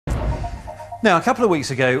Now, a couple of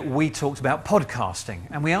weeks ago, we talked about podcasting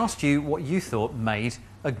and we asked you what you thought made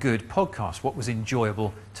a good podcast, what was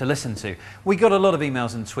enjoyable to listen to. We got a lot of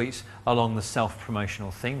emails and tweets along the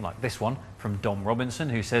self-promotional theme, like this one from Dom Robinson,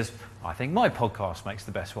 who says, "I think my podcast makes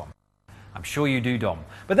the best one." I'm sure you do, Dom.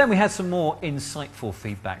 But then we had some more insightful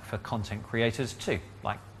feedback for content creators too,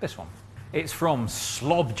 like this one. It's from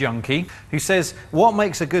Slob Junkie, who says, "What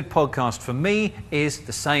makes a good podcast for me is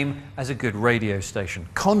the same as a good radio station.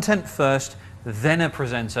 Content first, then a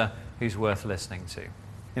presenter who's worth listening to."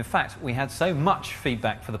 In fact, we had so much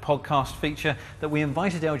feedback for the podcast feature that we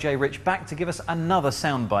invited LJ Rich back to give us another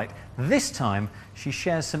soundbite. This time, she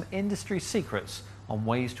shares some industry secrets on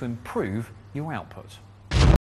ways to improve your output.